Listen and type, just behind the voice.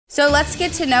So let's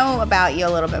get to know about you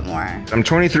a little bit more. I'm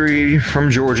 23,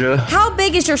 from Georgia. How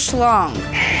big is your schlong?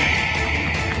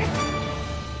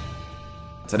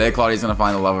 Today, Claudia's gonna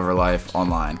find the love of her life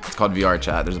online. It's called VR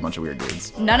chat. There's a bunch of weird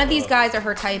dudes. None of these guys are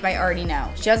her type, I already know.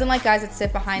 She doesn't like guys that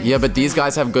sit behind. Yeah, but these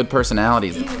guys have good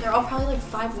personalities. Dude, they're all probably like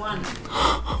 5'1".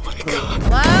 Oh my god.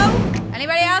 Hello?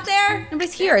 Anybody out there?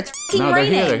 Nobody's here. It's f***ing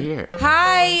raining. They're here.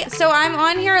 Hi. So I'm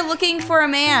on here looking for a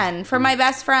man, for my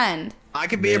best friend. I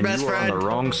could be your best friend. On the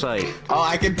wrong site. Oh,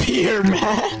 I could be your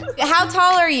man. How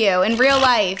tall are you in real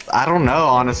life? I don't know,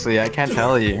 honestly. I can't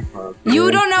tell you. You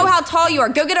don't know how tall you are.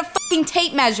 Go get a fucking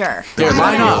tape measure. Here,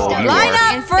 line up. Line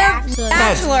up for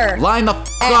Bachelor. Line the f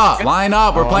up. Line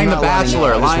up. We're playing The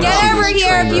Bachelor. Line Get up. over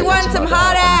here if you want some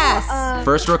hot ass.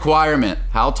 First requirement.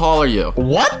 How tall are you?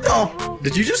 What the?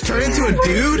 Did you just turn into a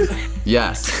dude?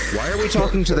 Yes. Why are we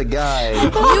talking to the guy?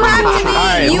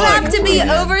 You have to be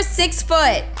over 6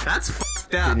 foot. That's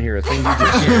f***ed up. Didn't hear a thing you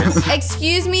just said.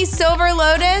 Excuse me, Silver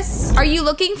Lotus. Are you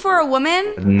looking for a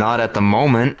woman? Not at the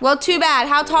moment. Well, too bad.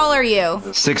 How tall are you?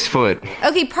 6 foot.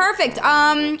 Okay, perfect.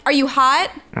 Are you hot?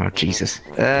 Oh, Jesus.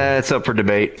 It's up for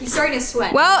debate. He's starting to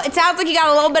sweat. Well, it sounds like you got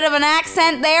a little bit of an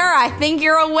accent there. I think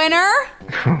you're a winner.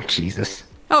 Oh, Jesus.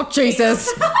 Oh,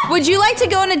 Jesus. Would you like to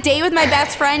go on a date with my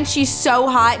best friend? She's so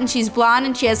hot and she's blonde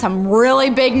and she has some really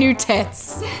big new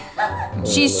tits.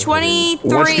 She's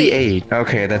 23. What's the age?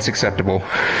 Okay, that's acceptable.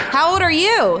 How old are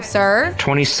you, sir?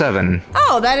 27.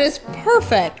 Oh, that is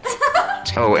perfect.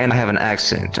 Oh, and I have an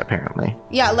accent, apparently.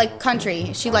 Yeah, like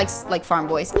country. She likes like farm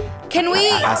boys. Can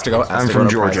we? I'm from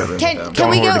Georgia. Can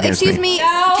we go? Excuse me.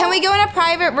 Can we go in a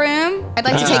private room? I'd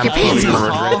like to take your pants I'm off.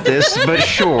 gonna regret this, but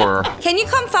sure. Can you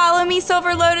come follow me,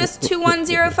 Silver Lotus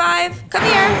 2105? Come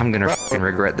here. I'm gonna f***ing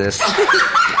regret this.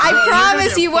 I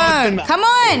promise you won't. Come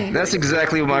on. That's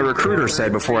exactly what my recruiter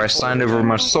said before I signed over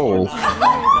my soul.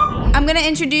 I'm gonna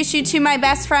introduce you to my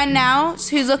best friend now,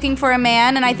 who's looking for a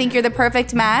man, and I think you're the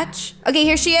perfect match. Okay,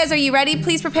 here she is. Are you ready?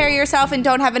 Please prepare yourself and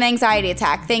don't have an anxiety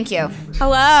attack. Thank you.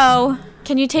 Hello.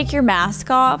 Can you take your mask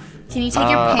off? Can you take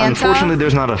your pants off? Unfortunately,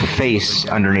 there's not a face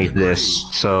underneath this,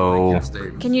 so...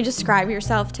 Can you describe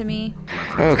yourself to me?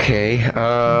 Okay,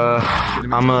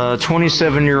 I'm a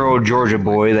 27-year-old Georgia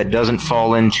boy that doesn't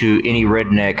fall into any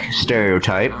redneck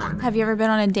stereotype. Have you ever been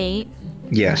on a date?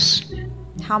 Yes.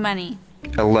 How many?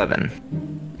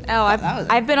 11. Oh,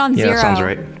 I've been on 0. Yeah, that sounds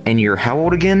right. And you're how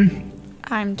old again?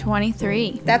 I'm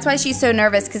 23. That's why she's so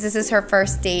nervous, because this is her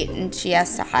first date and she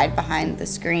has to hide behind the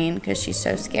screen because she's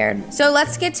so scared. So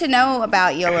let's get to know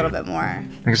about you a little bit more.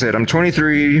 Like I said, I'm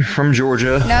 23, from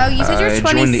Georgia. No, you said you're 27.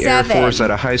 I joined the Air Force out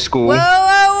of high school. Whoa,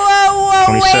 whoa, whoa,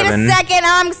 whoa, wait 27. a second.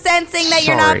 I'm sensing that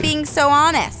you're not Sorry. being so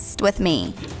honest with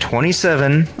me.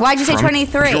 27. Why'd you say from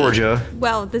 23? Georgia.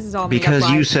 Well, this is all made Because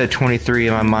up you lies. said 23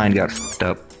 and my mind got f***ed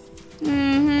up.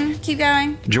 Keep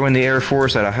going. Joined the Air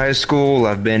Force out of high school.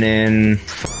 I've been in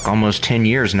almost 10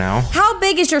 years now. How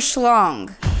big is your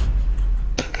schlong?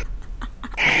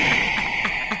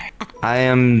 I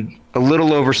am a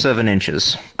little over 7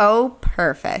 inches. Oh,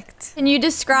 perfect. Can you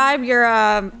describe your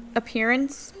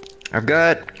appearance? I've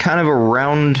got kind of a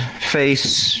round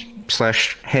face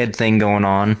 / head thing going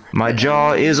on. My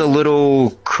jaw is a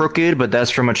little crooked, but that's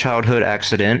from a childhood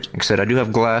accident. Like I said, I do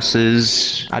have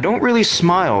glasses. I don't really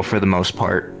smile for the most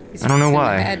part. I don't know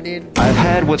why. Bad, dude. I've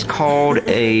had what's called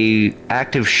a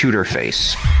active shooter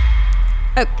face.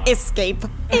 Oh, escape.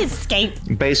 Escape.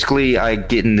 Basically, I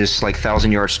get in this like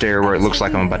 1,000-yard stare where it looks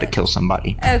like I'm about to kill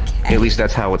somebody. Okay. At least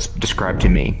that's how it's described to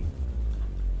me.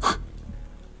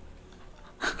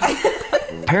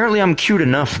 Apparently I'm cute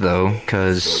enough though,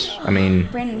 because, I mean,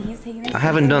 Brandon, he's taking it. I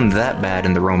haven't done that bad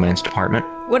in the romance department.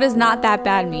 What does not that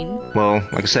bad mean? Well,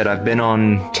 like I said, I've been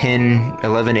on 10,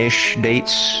 11-ish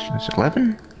dates. Is it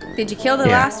 11? Did you kill the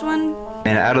last one?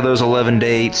 And out of those 11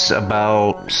 dates,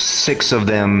 about 6 of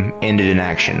them ended in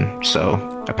action.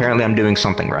 So, apparently I'm doing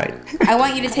something right. I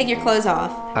want you to take your clothes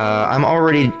off. I'm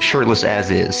already shirtless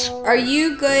as is. Are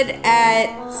you good at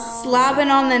slobbing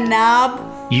on the knob?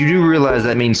 You do realize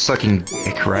that means sucking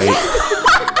dick, right?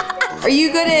 Are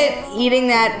you good at eating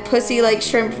that pussy like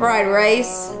shrimp fried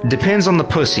rice? Depends on the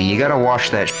pussy. You gotta wash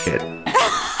that shit.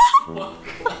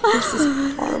 This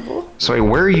is horrible. So,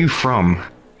 where are you from?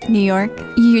 New York.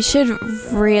 You should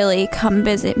really come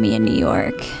visit me in New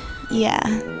York. Yeah.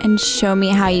 And show me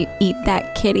how you eat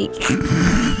that kitty.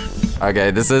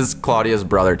 Okay, this is Claudia's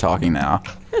brother talking now.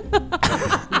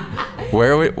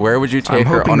 Where would you take I'm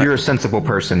her hoping on you're a sensible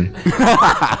person.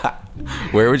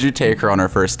 Where would you take her on her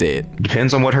first date?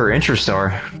 Depends on what her interests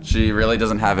are. She really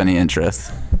doesn't have any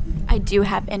interests. I do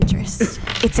have interest.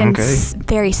 It's in Okay.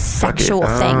 very sexual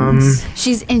things.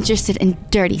 She's interested in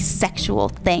dirty sexual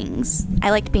things. I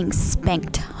like being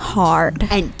spanked hard.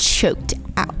 And choked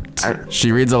out.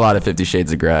 She reads a lot of 50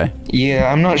 Shades of Grey. Yeah,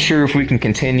 I'm not sure if we can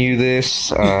continue this.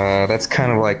 That's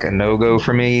kind of like a no-go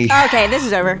for me. Okay, this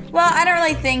is over. Well, I don't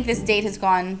really think this date has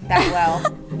gone that well.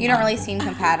 You don't really seem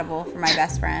compatible for my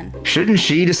best friend. Shouldn't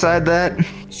she decide that?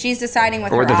 She's deciding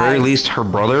with Or her at the very eyes. least, her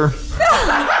brother?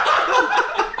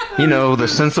 You know, the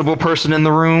sensible person in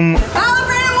the room. Follow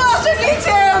Brandon Walsh on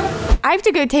YouTube! I have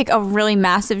to go take a really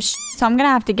massive so I'm gonna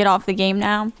have to get off the game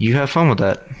now. You have fun with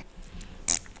that.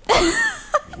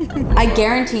 I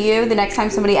guarantee you, the next time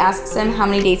somebody asks him how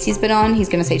many dates he's been on, he's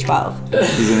gonna say 12.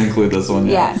 He's gonna include this one.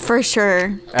 Yeah. For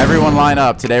sure. Everyone line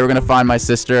up. Today we're gonna find my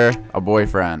sister a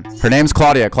boyfriend. Her name's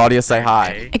Claudia. Claudia, say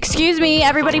hi. Excuse me,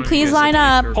 everybody please line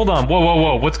up. Hold on,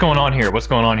 whoa. What's going on here? What's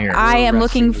going on here? I am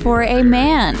looking for a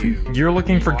man. You're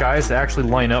looking for guys to actually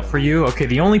line up for you? Okay,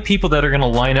 the only people that are gonna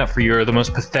line up for you are the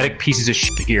most pathetic pieces of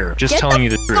shit here. Just telling you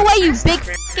the truth. Away, you big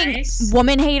fucking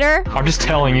woman hater. I'm just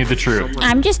telling you the truth.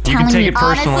 I'm just You can telling take you. it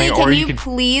personally, Honestly, or can you you can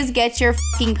please get your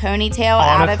fucking ponytail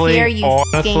out of here, you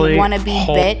fucking wannabe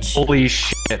bitch? Holy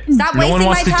shit. Stop No one wasting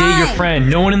wants my to date your time. friend.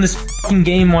 No one in this fucking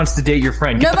game wants to date your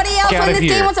friend. Get Nobody the else fuck out in of this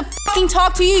here. game wants to fucking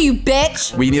talk to you, you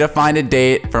bitch! We need to find a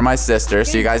date for my sister,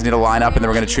 so you guys need to line up and then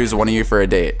we're gonna choose one of you for a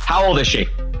date. How old is she?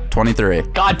 23.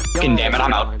 God fucking damn it,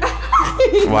 I'm out.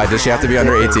 Why, does she have to be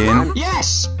under 18?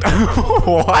 Yes!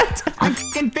 What? I'm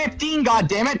fucking 15, god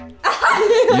damn it!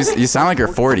 You sound like you're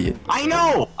 40. I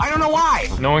know! I don't know why!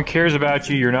 No one cares about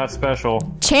you. You're not special.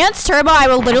 Chance Turbo, I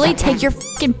will literally take your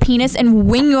fucking penis and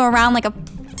wing you around like a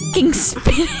fucking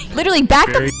spinning. Literally, back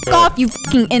Very the good. fuck off, you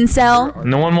fucking incel.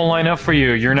 No one will line up for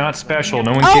you. You're not special.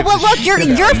 No one Oh, gives well, a look, shit you're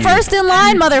about you. first in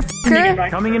line, motherfucker.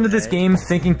 Coming into this game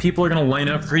thinking people are gonna line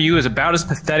up for you is about as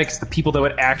pathetic as the people that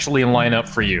would actually line up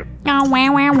for you. Oh,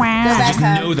 wah, wah, wah. Just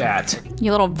know that.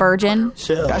 You little virgin.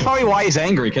 That's probably why he's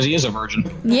angry, because he is a virgin.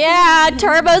 Yeah,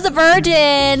 Turbo's a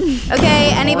virgin.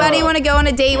 Okay, anybody want to go on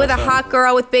a date with a hot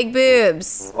girl with big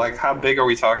boobs? Like, how big are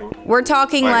we talking? We're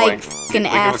talking like fucking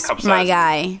like of a F's, cup my size?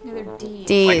 guy.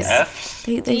 D's. Like F's?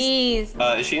 Please.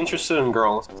 Is she interested in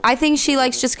girls? I think she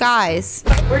likes just guys.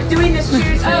 We're doing this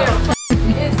choose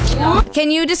Can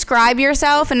you describe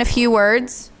yourself in a few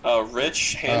words?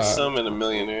 Rich, handsome, and a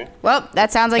millionaire. Well,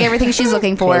 that sounds like everything she's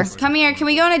looking for. Come here, can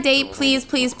we go on a date, please,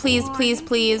 please, please, please,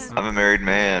 please? I'm a married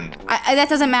man. That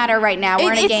doesn't matter right now.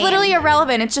 We're in a It's game. literally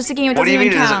irrelevant. It's just a game. It What do doesn't you mean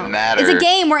even it count. doesn't matter? It's a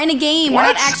game. We're in a game. We're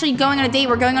What? not actually going on a date.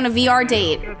 We're going on a VR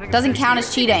date. Doesn't count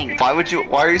as cheating. Why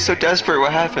are you so desperate?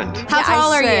 What happened? How Yeah, I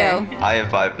tall are swear. you? I am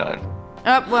 5'9".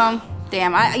 Oh, well,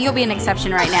 damn. You'll be an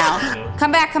exception right now.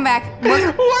 Come back, come back.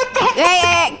 What the?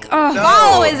 Hey. Oh. No.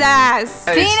 Follow his ass.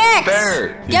 Hey, Phoenix!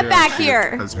 Bear. Get back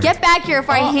here. Get back here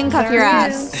before I handcuff your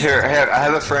ass. Here, I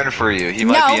have a friend for you. He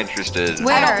might No. be interested.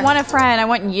 Where? I don't want a friend. I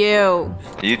want you.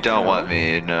 You don't want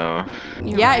me, no.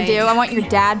 Yeah, I do. I want your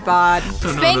dad bod.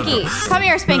 Spanky. Come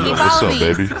here, Spanky. Follow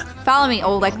me. Follow me.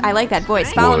 Oh, I like that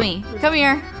voice. Follow me. Come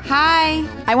here. Hi.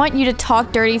 I want you to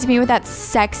talk dirty to me with that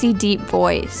sexy, deep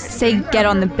voice. Say, get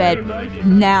on the bed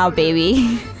now,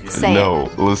 baby. Say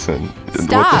it. Listen.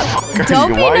 Stop. What the fuck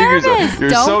Don't are be you? Why are you nervous. guys, you're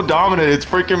Don't- so dominant. It's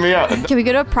freaking me out. Can we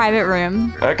go to a private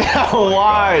room?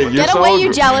 Why? You're Get so away, you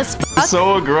aggr- jealous You're fuck.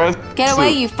 so aggressive. Get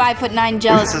away, you 5'9"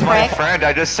 jealous This is my prick. friend.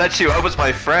 I just set you up as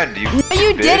my friend. You No,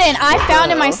 you bitch. didn't. I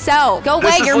found it myself. Go away.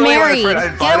 This is You're literally my married. friend. I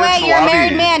Get invited away, him to you're a lobby.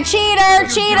 married man.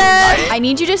 Cheater, cheater. I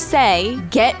need you to say,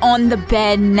 get on the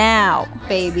bed now,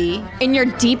 Baby. in your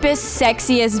deepest,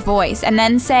 sexiest voice. And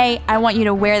then say, I want you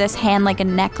to wear this hand like a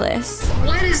necklace.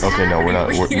 Okay, no, we're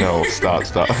not. No,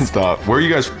 stop. Where are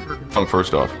you guys from,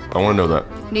 first off? I want to know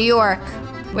that. New York.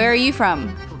 Where are you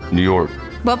from? New York.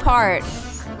 What part?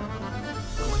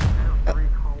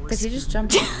 Did he just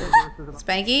jump off?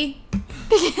 Spanky?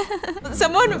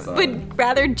 Someone would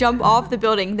rather jump off the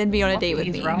building than be on a date with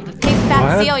me. Hey,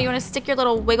 fat What? seal, you want to stick your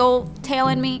little wiggle tail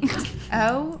in me?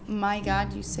 Oh my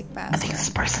god, you sick bastard.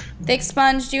 Thick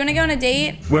Sponge, do you want to go on a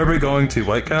date? Where are we going to?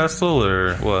 White Castle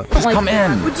or what? Just come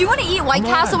in. Would you want to eat White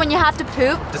Castle when you have to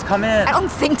poop? Just come in. I don't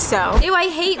think so. Ew, I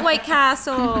hate White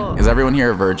Castle. Is everyone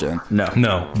here a virgin? No.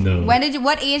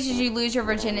 What age did you lose your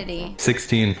virginity?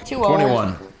 16. Too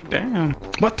old. Damn.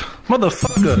 What?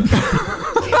 Motherfucker.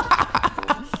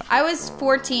 I was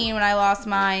 14 when I lost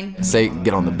mine. Say,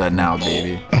 get on the bed now,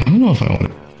 baby. I don't know if I want to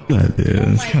do that, dude.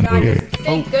 It's kind of weird.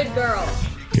 Say good girl.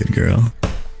 Good girl.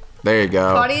 There you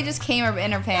go. Claudia just came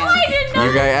in her pants. I did not.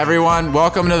 Okay, everyone,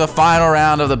 welcome to the final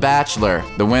round of The Bachelor.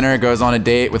 The winner goes on a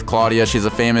date with Claudia. She's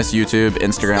a famous YouTube,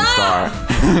 Instagram star.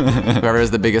 Whoever has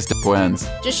the biggest dick wins.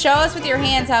 Just show us with your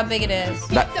hands how big it is.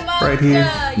 Right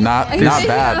here. Not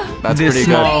bad. That's This pretty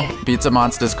small. good. Pizza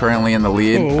Monster's currently in the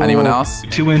lead. Anyone else?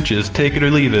 2 inches. Take it or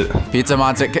leave it. Pizza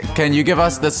Monster, can you give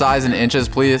us the size in inches,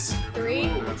 please? 3.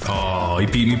 Oh, he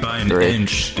beat me by an 3.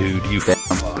 inch, dude. You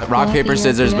Rock, paper,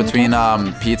 scissors between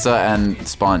pizza and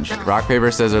sponge. Rock,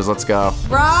 paper, scissors, let's go.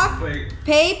 Rock,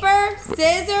 paper,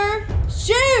 scissors,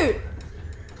 shoot!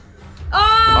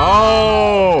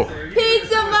 Oh!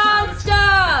 Pizza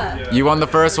Monster! You won the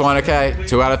first one, okay.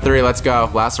 2 out of 3, let's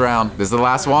go. Last round. This is the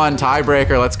last one.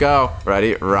 Tiebreaker, let's go.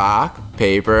 Ready? Rock,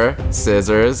 paper,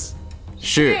 scissors,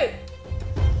 shoot.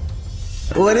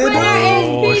 What is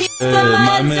Oh, shit,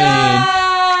 my man.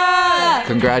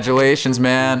 Congratulations,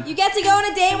 man. You get to go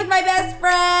on a date with my best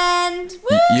friend.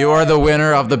 Woo! You are the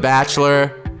winner of The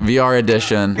Bachelor VR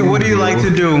edition. What do you like to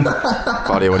do?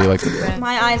 Claudia, what do you like to do?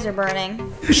 My eyes are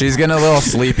burning. She's getting a little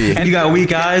sleepy. And you got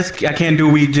weak eyes? I can't do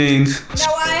weak jeans.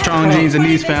 Strong jeans in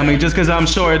these family. Just because I'm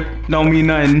short don't mean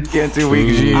nothing. Can't do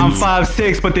weak jeans. I'm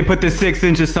 5'6", but they put the 6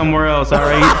 inches somewhere else, all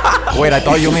right? Wait, I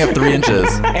thought you only have 3 inches.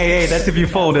 Hey, that's if you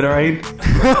fold it, all right?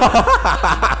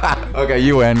 Okay,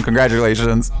 you win.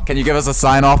 Congratulations. Can you give us a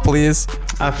sign off, please?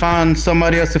 I found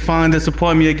somebody else to finally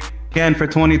disappoint me again for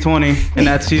 2020, and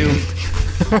that's you.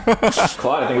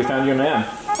 Claude, I think we found you a man.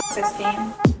 This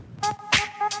game.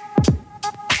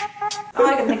 All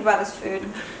I can think about is food.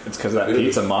 It's because of that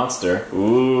pizza monster.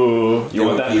 Ooh. You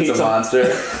want that pizza monster?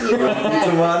 You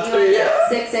want that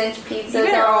 6-inch pizza? You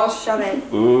better all shove it.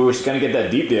 Ooh, she's gonna get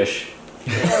that deep dish.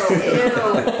 Ew, ew.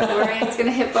 Lorraine's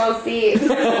gonna hit balls deep. Ew.